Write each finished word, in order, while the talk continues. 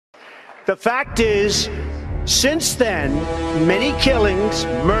The fact is, since then, many killings,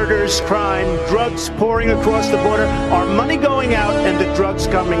 murders, crime, drugs pouring across the border, our money going out and the drugs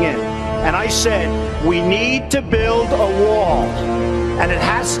coming in. And I said, we need to build a wall, and it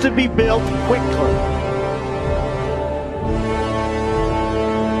has to be built quickly.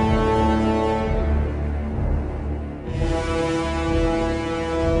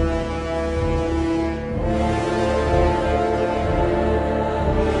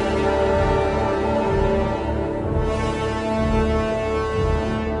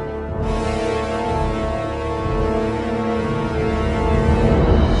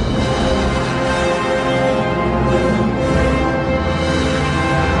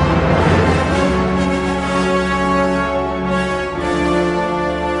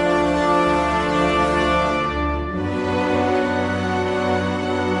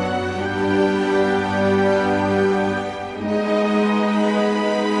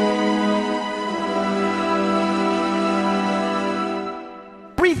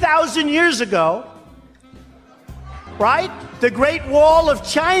 Years ago, right? The Great Wall of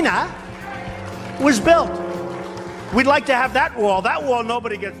China was built. We'd like to have that wall. That wall,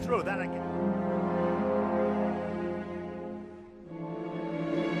 nobody gets through. That I can.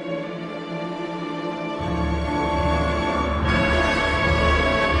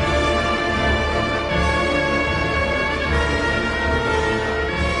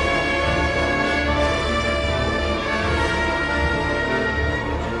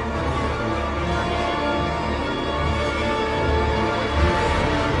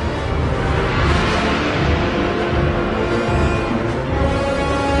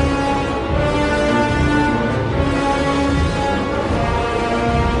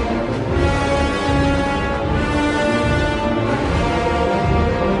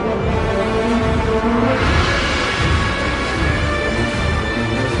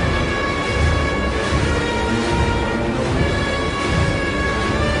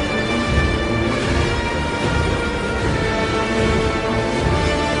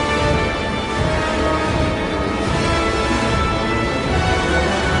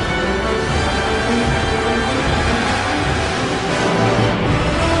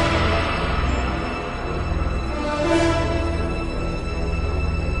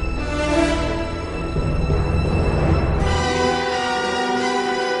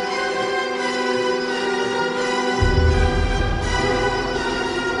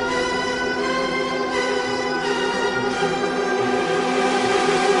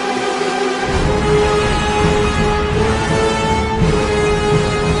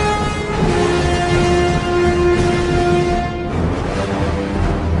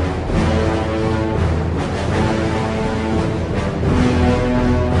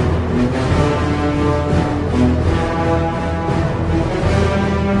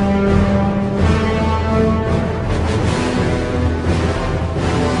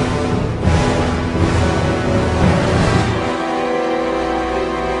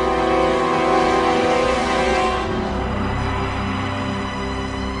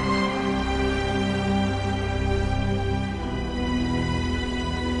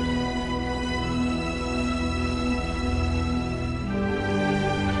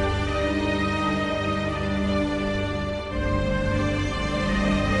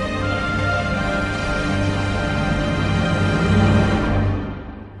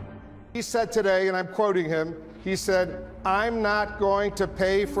 He said today, and I'm quoting him, he said, "I'm not going to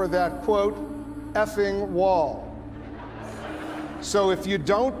pay for that, quote, effing wall." So if you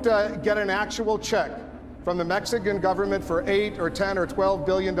don't get an actual check from the Mexican government for $8 or $10 or $12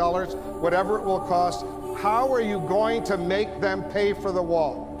 billion, whatever it will cost, how are you going to make them pay for the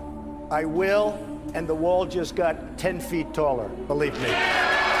wall? I will, and the wall just got 10 feet taller, believe me.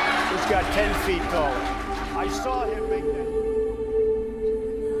 Just got 10 feet taller. I saw him make that.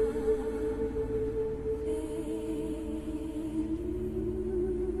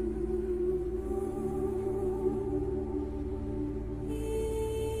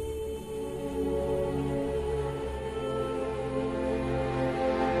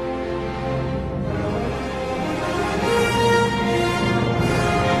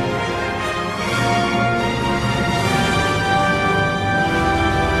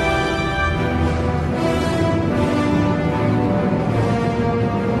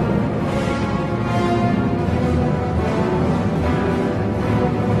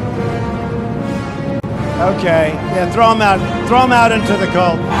 Okay, yeah, throw them out. Throw them out into the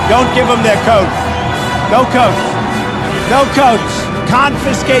cold. Don't give them their coat. No coats. No coats.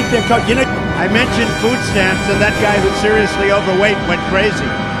 Confiscate their coat. You know, I mentioned food stamps, and that guy who's seriously overweight went crazy.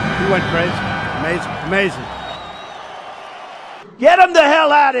 He went crazy. Amazing. Amazing. Get him the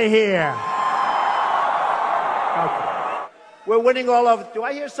hell out of here. Okay. We're winning all over. Do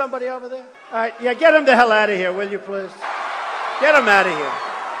I hear somebody over there? All right, yeah, get him the hell out of here, will you please? Get him out of here.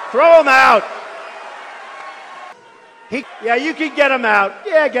 Throw him out. Yeah, you can get him out.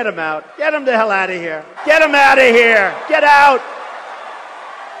 Yeah, get him out. Get him the hell out of here. Get him out of here. Get out.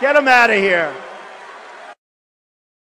 Get him out of here.